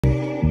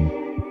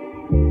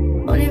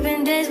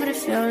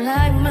don't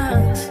like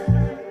much.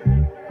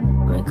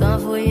 When gone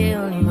for a year,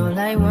 only go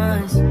like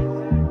once.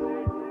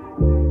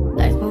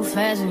 Life move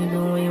fast when you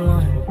do what you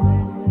want.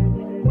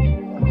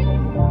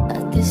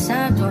 At this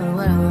time, doing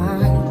what I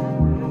want.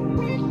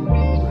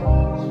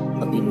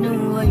 Hope you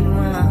knew what you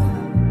want.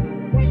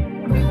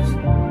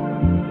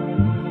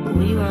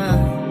 What you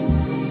want.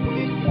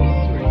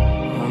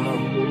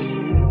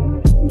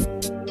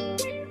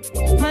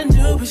 My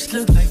new bitch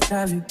look like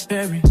Halle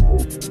Berry,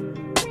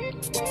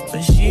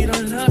 but she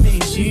don't love me,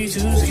 she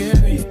too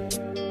scary.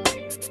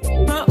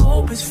 My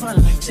old bitch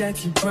fun like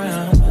Jackie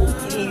Brown.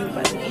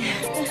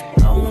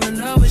 I wanna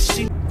know what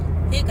she.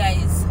 Hey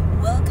guys,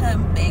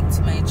 welcome back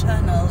to my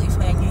channel. If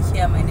you are new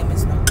here, my name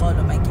is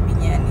Noxolo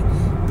Makibinyani.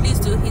 Please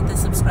do hit the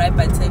subscribe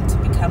button to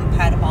become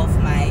part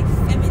of my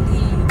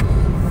family.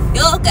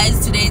 Yo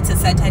guys, today it's a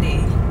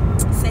Saturday.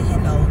 Say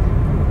hello.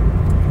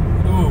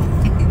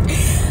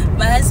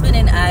 My husband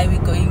and I,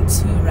 we're going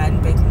to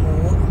run back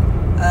more.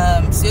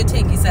 So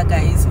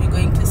guys, we're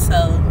going to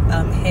sell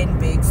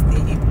handbags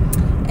there,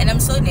 and I'm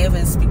so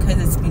nervous because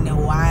it's been a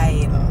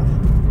while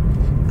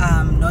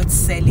not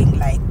selling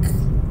like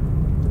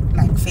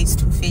face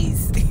to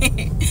face.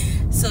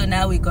 So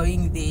now we're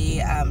going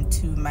there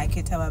to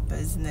market our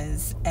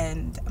business,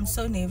 and I'm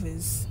so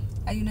nervous.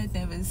 Are you not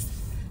nervous?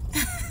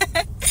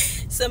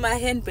 So my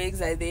handbags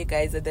are there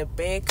guys at the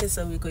back,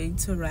 so we're going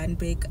to run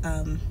back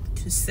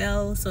to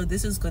sell. So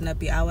this is gonna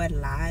be our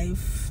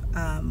live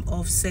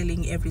of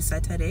selling every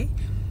Saturday.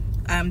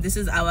 This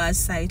is our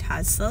side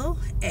hustle,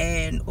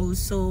 and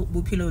also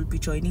Bupilo will be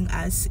joining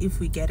us if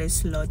we get a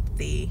slot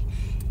there.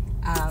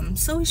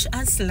 So wish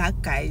us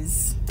luck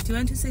guys. Do you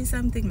want to say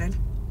something, Lal?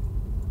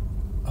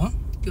 Huh?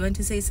 Do you want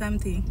to say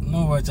something?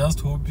 No, we're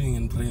just hoping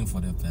and praying for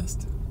the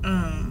best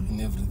in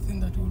everything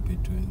that we'll be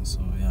doing.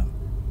 So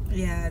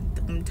yeah,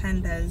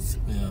 Tandas.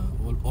 Yeah,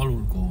 all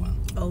will go well.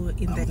 Oh,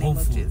 in the name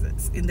of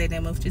Jesus. In the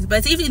name of Jesus.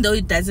 But even though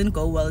it doesn't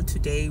go well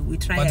today, we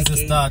try again. It's a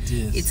start,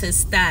 yes. It's a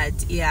start,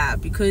 yeah.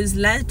 Because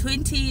last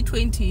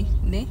 2020,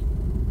 ne?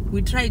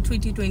 We tried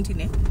 2020,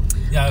 ne?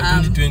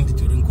 Yeah, 2020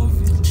 during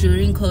COVID.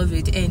 During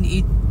COVID, and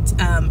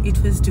it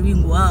was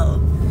doing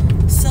well.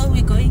 So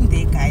we're going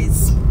there,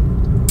 guys.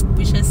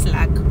 Wish us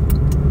luck.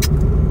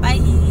 Bye.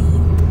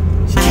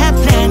 I have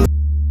planned.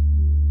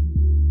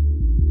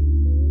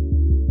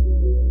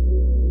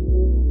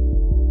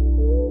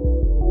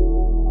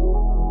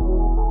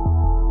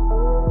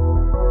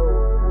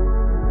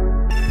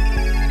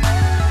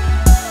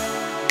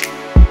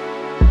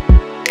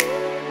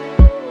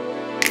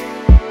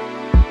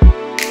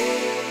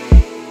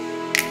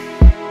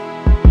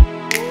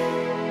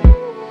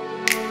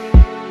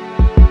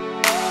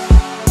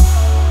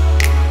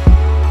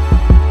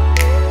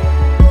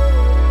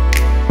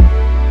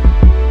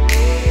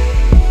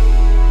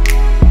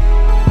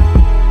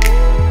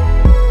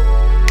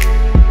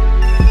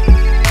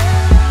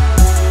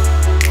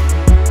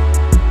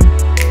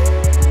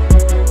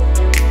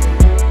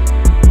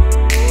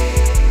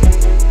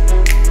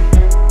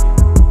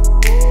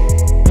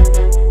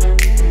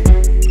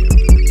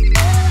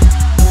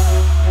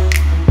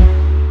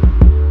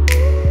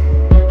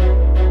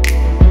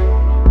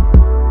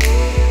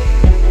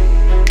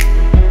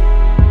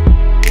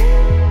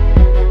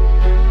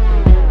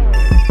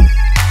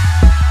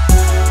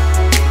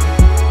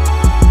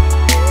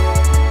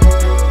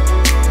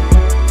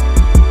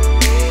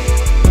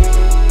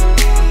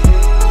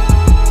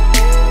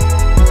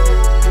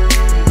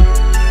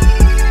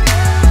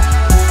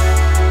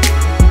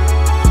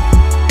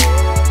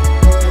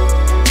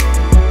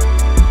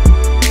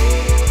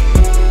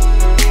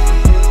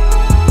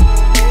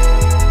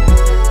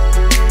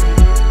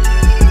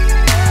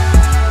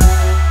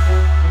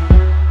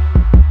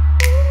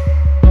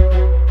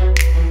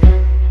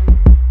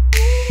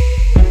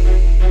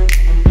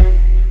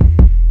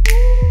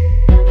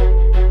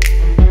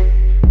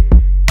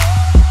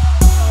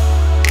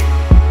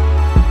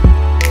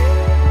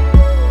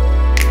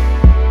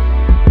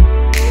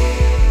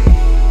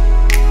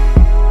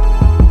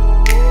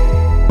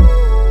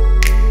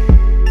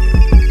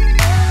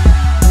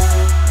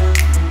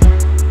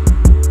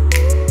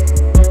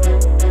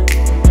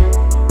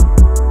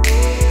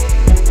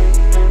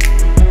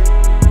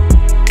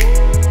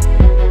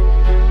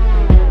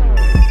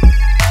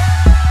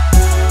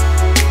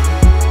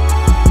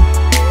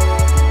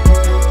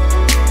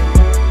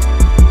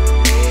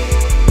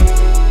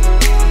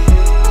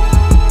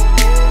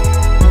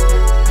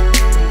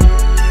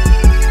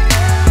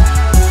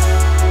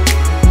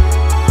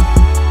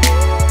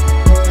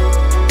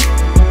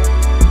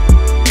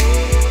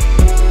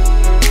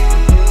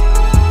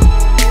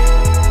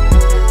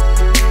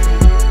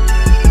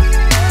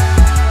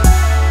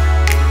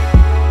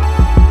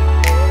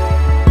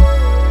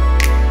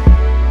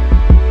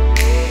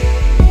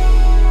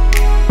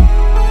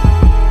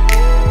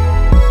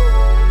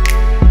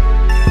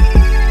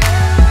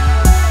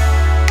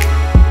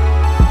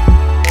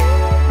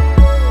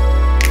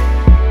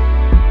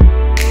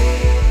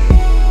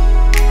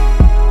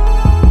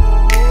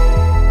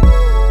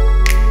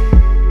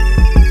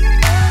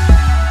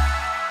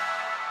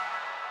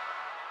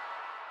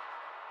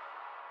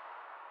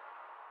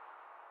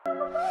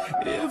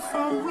 If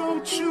I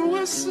wrote you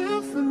a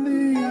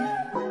symphony,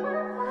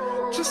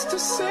 just to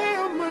say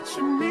how much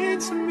you mean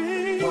to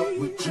me, what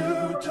would you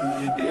do?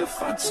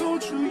 If I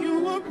told you you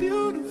were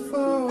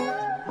beautiful,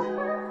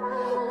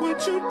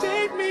 would you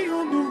date me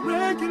on the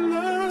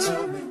regular?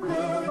 Tell me,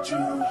 would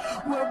you?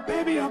 Well,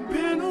 baby, I've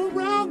been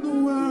around the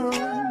world,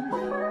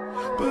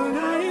 but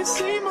I ain't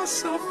seen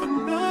myself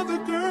another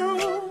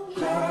girl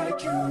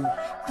like you.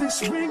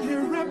 This ring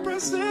here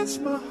represents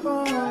my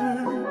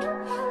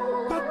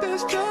heart, but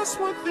there's just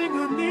one thing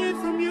I need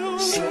from you.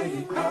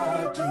 Say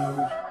I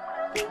do.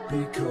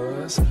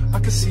 Because I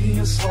can see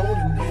us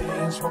holding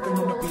hands, walking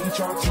on the beach,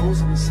 our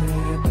toes in the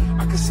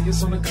sand. I can see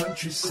us on the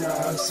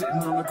countryside,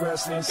 sitting on the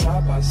grassland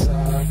side by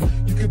side.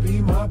 You could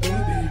be my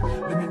baby,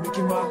 let me make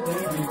you my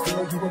lady.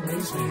 Girl, you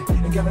amaze me,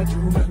 ain't gotta do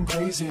nothing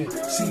crazy.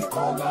 See,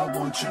 all I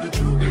want you to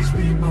do is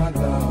be my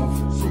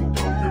love. So don't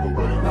give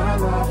away my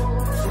love.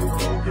 So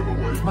don't give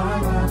away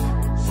my love.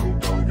 So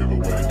don't give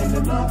away. Ain't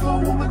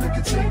another woman that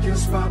can take your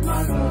spot,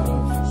 my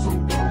love. So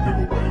don't give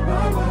away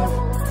my love.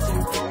 So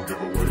don't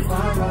give away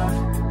my love.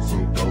 So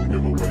don't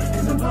give away.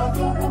 Ain't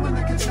another woman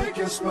that can take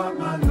your spot,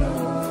 my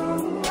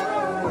love.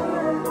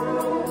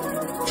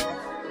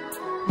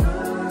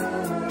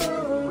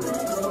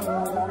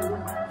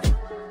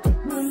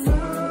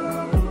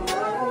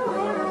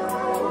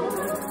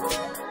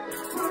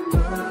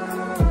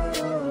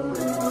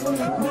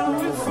 Now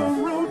if I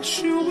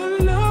wrote you a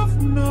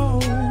love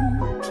note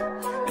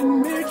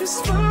and made you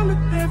smile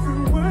at every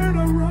word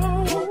I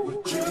wrote, what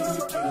would you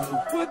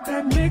do? Would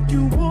that make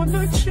you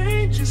wanna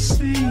change your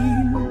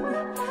scene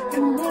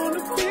and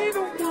wanna be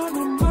the one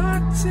on my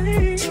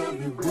team? Tell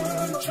me,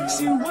 would you?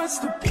 See, what's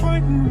the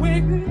point in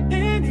waiting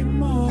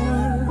anymore?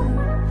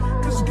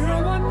 Cause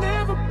girl, I've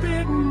never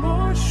been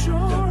more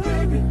sure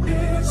that baby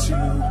it's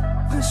you.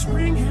 This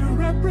ring here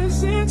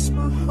represents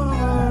my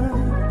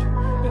heart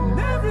and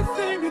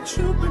everything that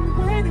you've been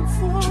waiting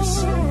for.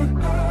 Just say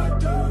I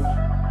do.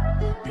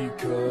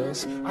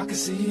 Because I can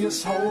see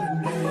us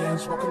holding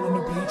hands, walking on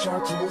the beach,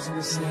 our toes in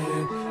the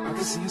sand. I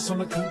can see us on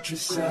the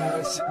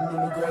countryside, sitting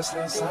on the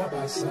grassland side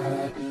by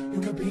side.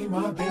 You could be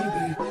my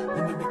baby,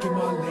 let me make you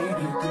my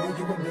lady. Girl,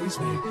 you amaze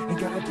me, ain't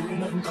gotta do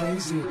nothing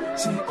crazy.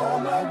 See,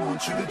 all I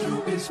want you to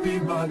do is be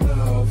my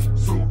love.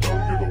 So don't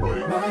give away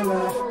my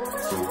love.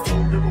 So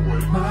don't give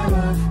away my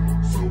love.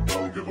 So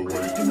don't give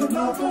away. Ain't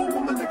another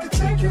woman that can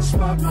take your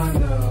spot, my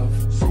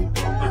love. So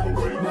don't give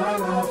away my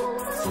love.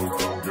 So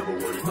don't give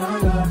away my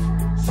love.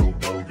 So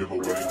don't give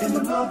away. Ain't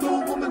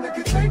another woman that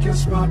can take your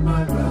spot,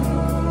 my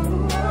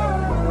love.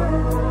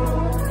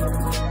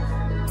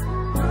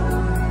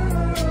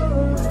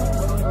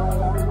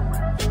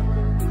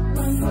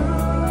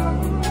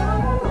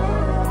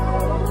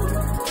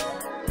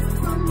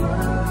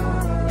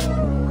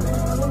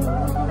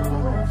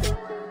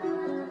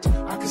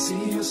 I can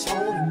see us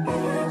holding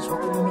hands,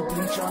 walking on the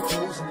beach, our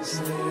toes in the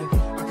sand.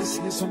 I can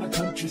see us on the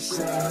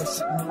countryside,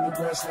 sitting on the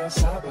grassland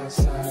side by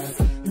side.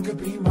 You could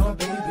be my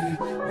baby,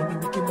 let me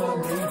make you my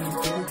lady.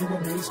 Girl, you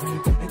amaze me,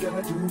 ain't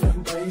gotta do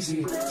nothing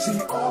crazy. See,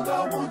 all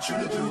I want you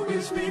to do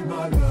is be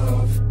my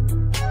love.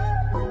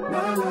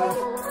 My love.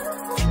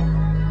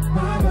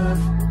 My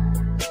love.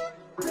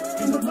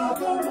 Ain't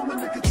another woman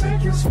that can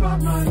take your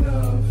spot, my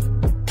love.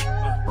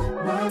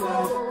 My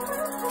love.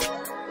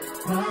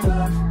 My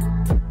love.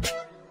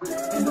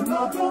 Ain't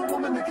another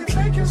woman that can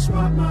take your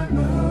spot, my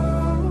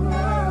love.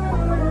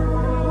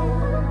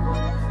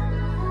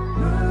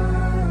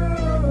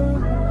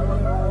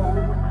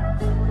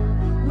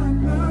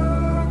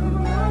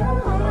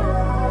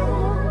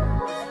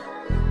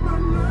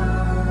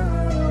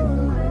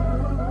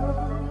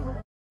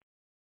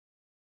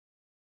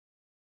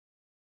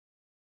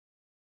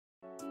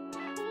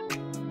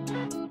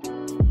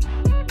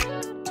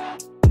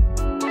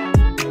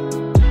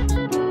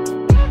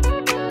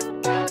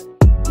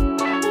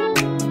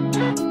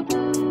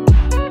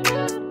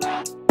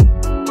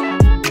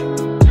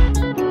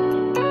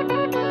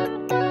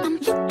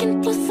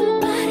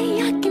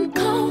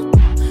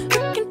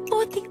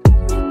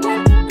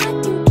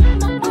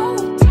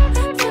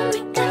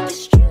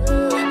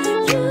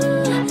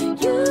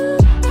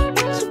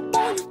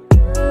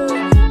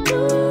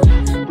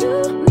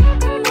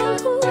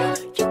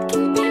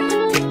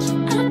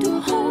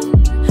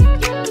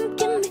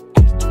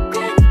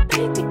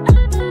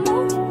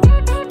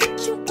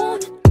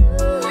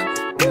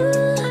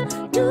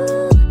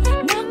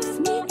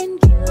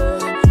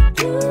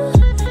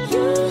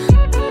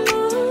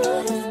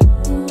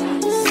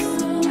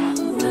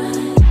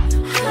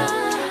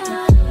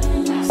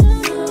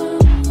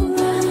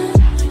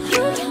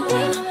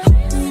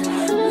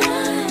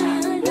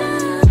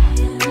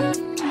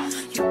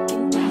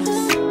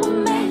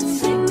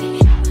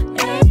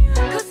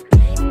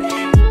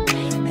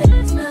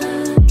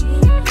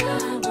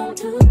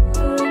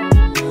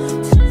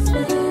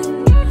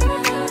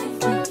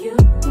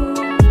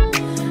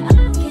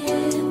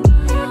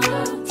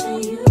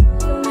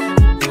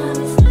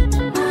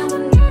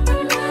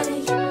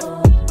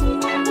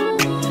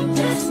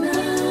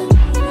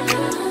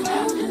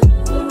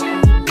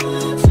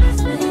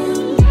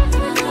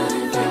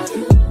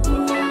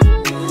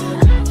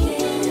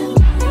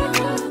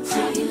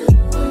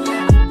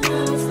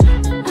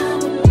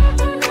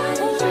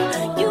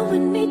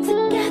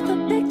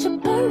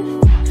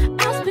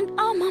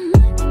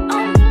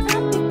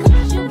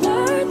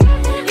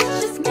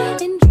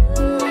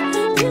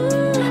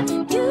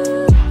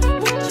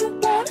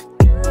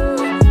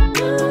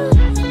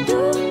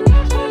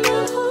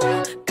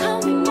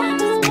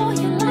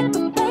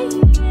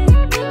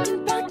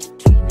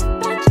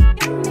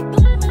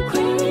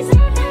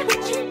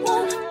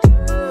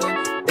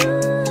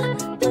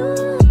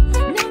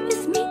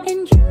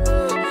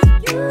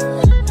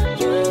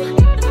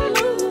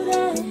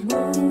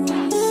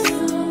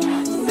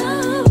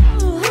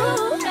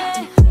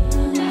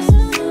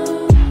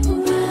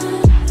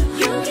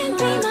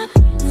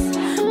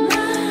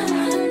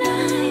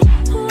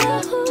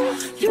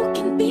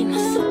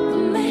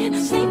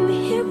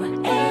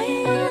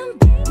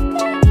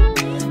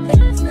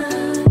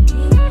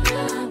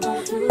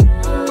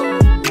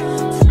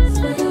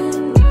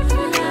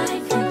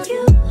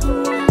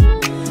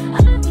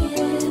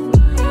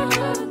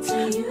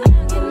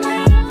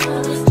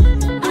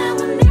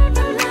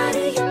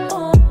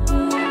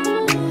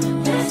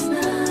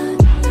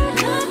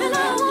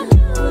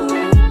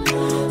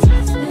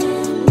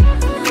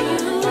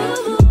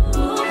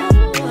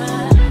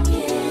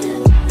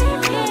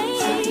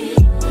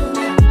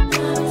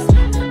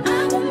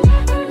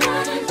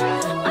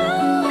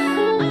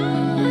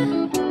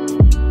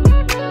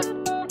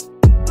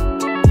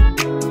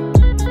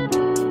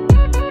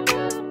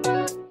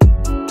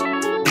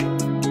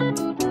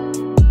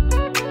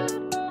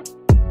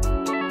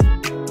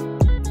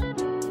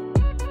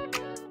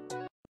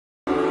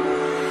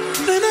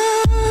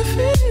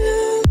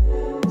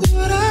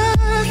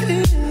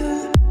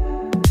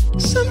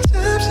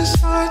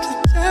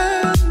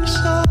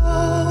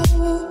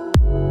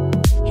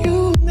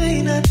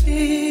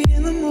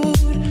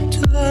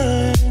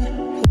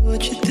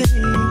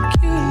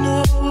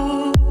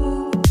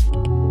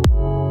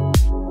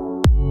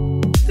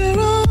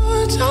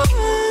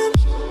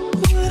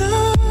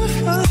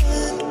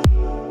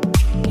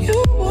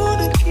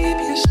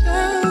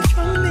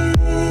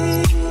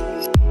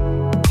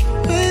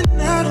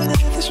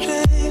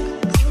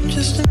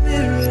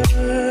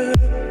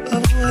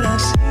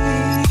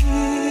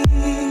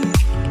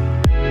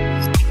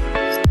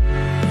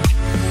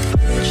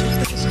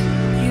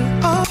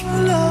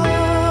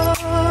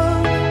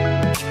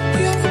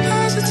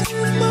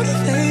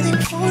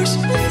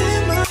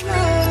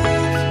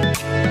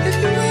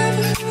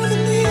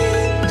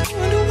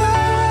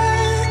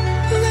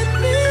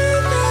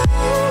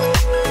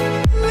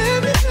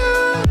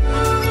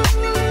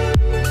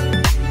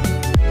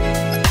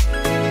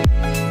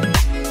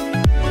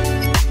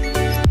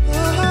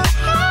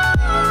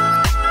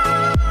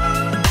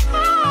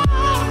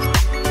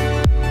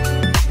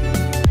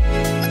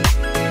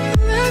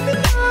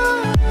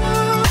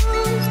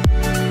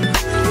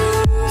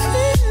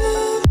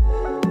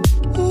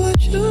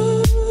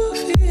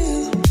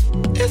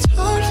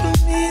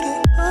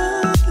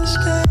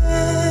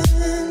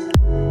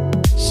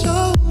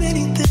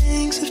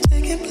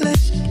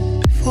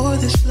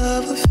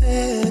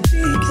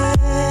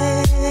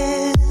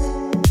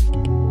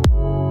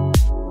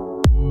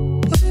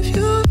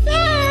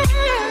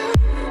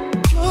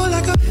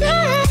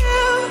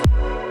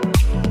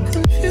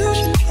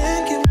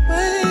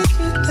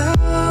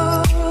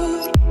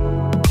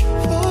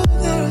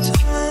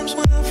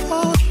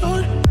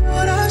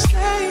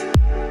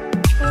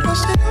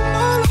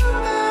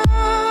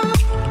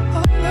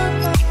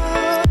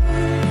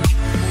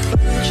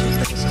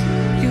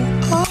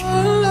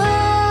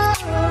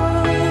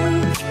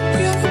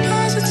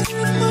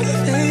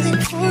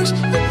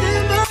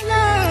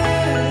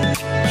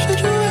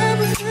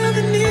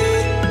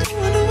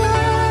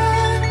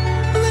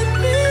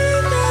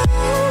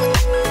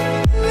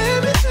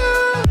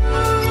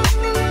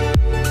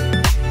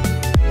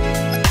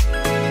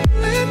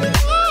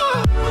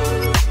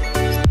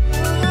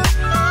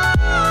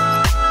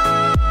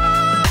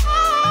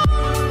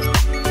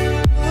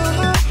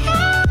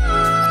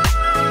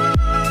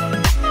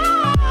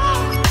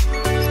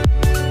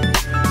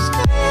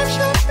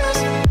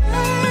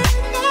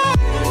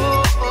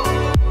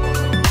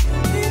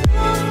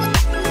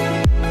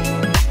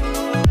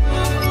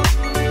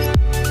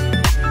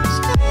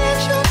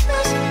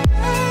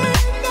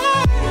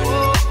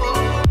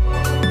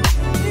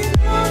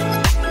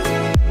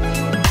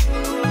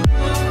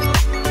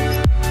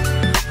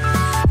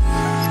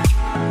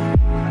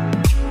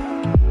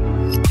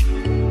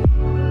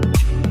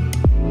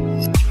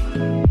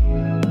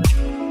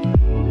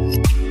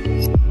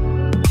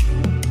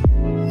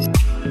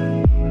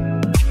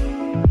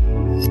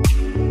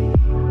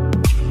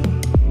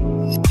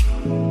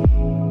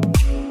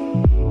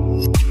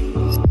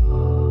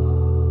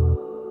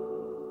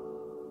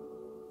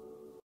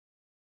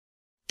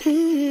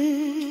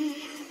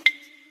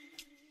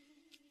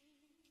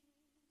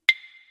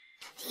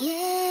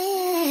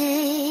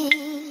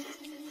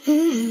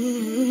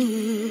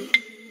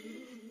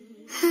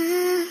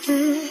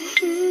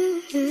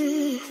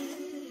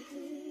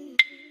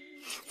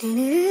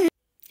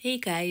 Hey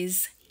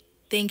guys,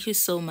 thank you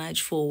so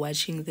much for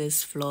watching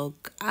this vlog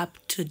up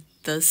to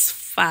this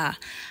far.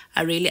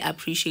 I really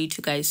appreciate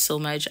you guys so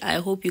much. I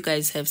hope you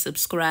guys have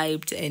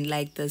subscribed and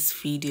liked this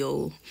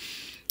video.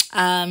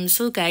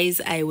 So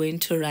guys, I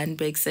went to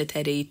Randburg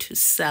Saturday to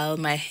sell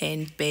my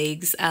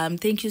handbags.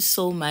 Thank you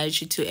so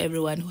much to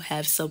everyone who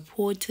have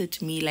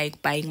supported me,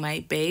 like buying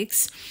my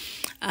bags.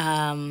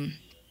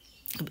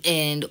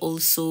 And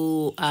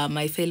also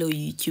my fellow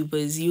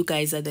YouTubers, you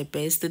guys are the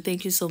best.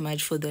 Thank you so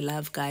much for the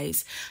love,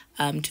 guys.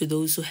 To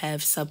those who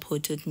have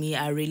supported me,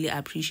 I really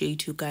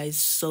appreciate you guys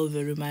so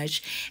very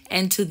much.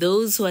 And to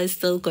those who are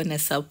still gonna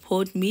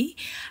support me,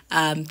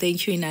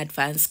 thank you in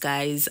advance,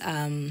 guys.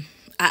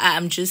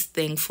 I'm just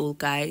thankful,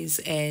 guys.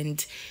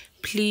 And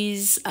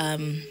please,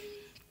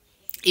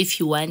 if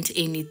you want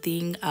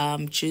anything,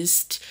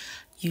 just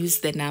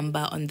use the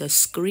number on the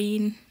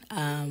screen,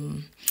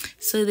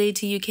 so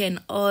that you can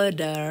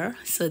order,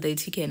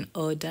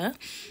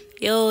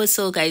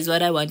 so guys,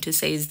 what I want to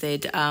say is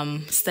that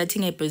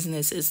starting a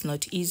business is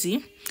not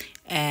easy,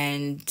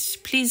 and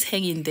please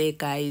hang in there,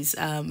 guys.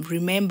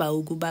 Remember,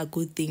 Uguba,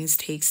 good things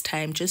takes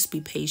time. Just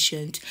be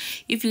patient.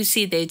 If you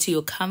see that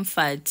your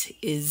comfort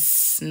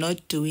is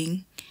not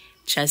doing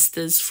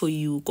justice for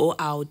you, go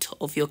out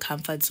of your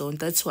comfort zone.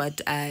 That's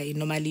what I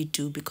normally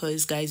do,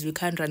 because guys, we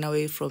can't run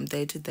away from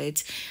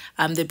that.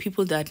 The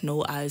people that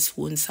know us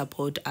won't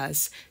support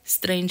us.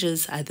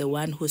 Strangers are the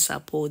one who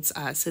supports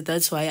us. So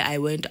that's why I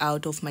went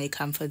out of my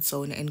comfort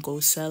zone and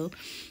go sell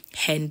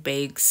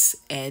handbags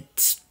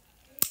at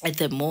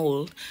the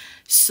mall.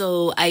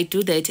 So I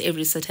do that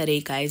every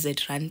Saturday, guys, at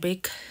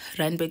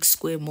Randburg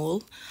Square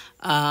Mall.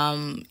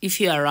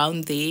 If you're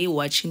around there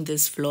watching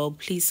this vlog,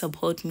 please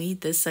support me.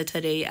 This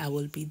Saturday I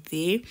will be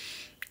there.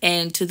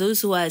 And to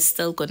those who are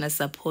still gonna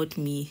support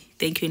me,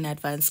 thank you in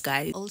advance,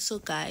 guys. Also,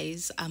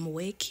 guys, I'm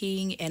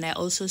working and I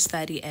also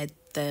study at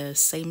the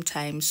same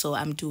time. So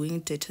I'm doing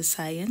data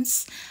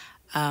science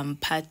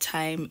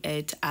part-time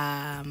at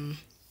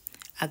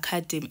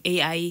Academy,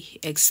 AI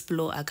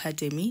Explore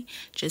Academy,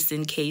 just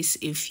in case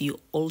if you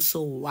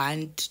also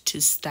want to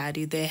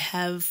study. They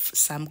have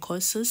some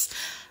courses.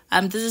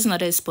 This is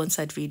not a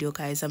sponsored video,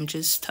 guys. I'm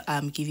just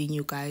giving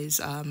you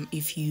guys,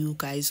 if you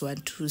guys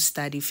want to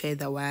study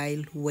further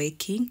while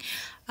working,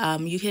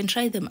 you can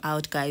try them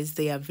out, guys.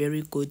 They are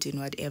very good in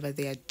whatever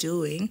they are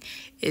doing.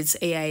 It's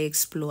AI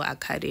Explore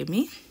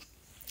Academy.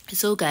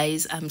 So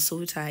guys, I'm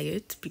so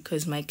tired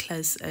because my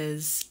class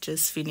is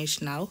just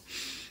finished now,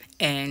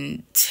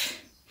 and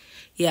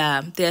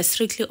yeah, they are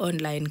strictly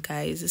online,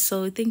 guys.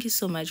 So thank you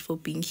so much for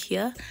being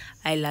here.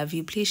 I love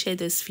you. Please share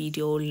this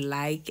video,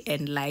 like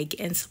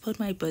and support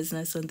my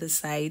business on the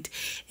side.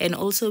 And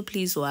also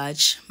please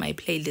watch my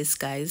playlist,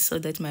 guys, so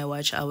that my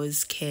watch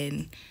hours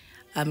can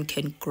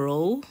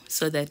grow,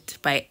 so that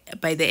by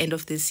the end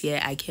of this year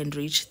I can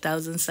reach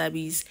 1,000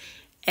 subbies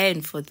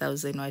and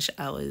 4,000 watch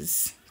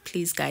hours.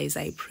 Please, guys,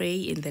 I pray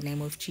in the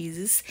name of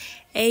Jesus.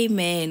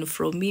 Amen.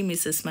 From me,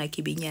 Mrs.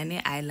 Maki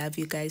Binyane, I love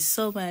you guys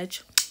so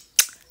much.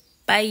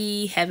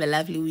 Bye. Have a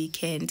lovely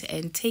weekend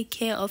and take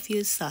care of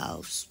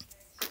yourselves.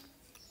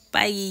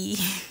 Bye.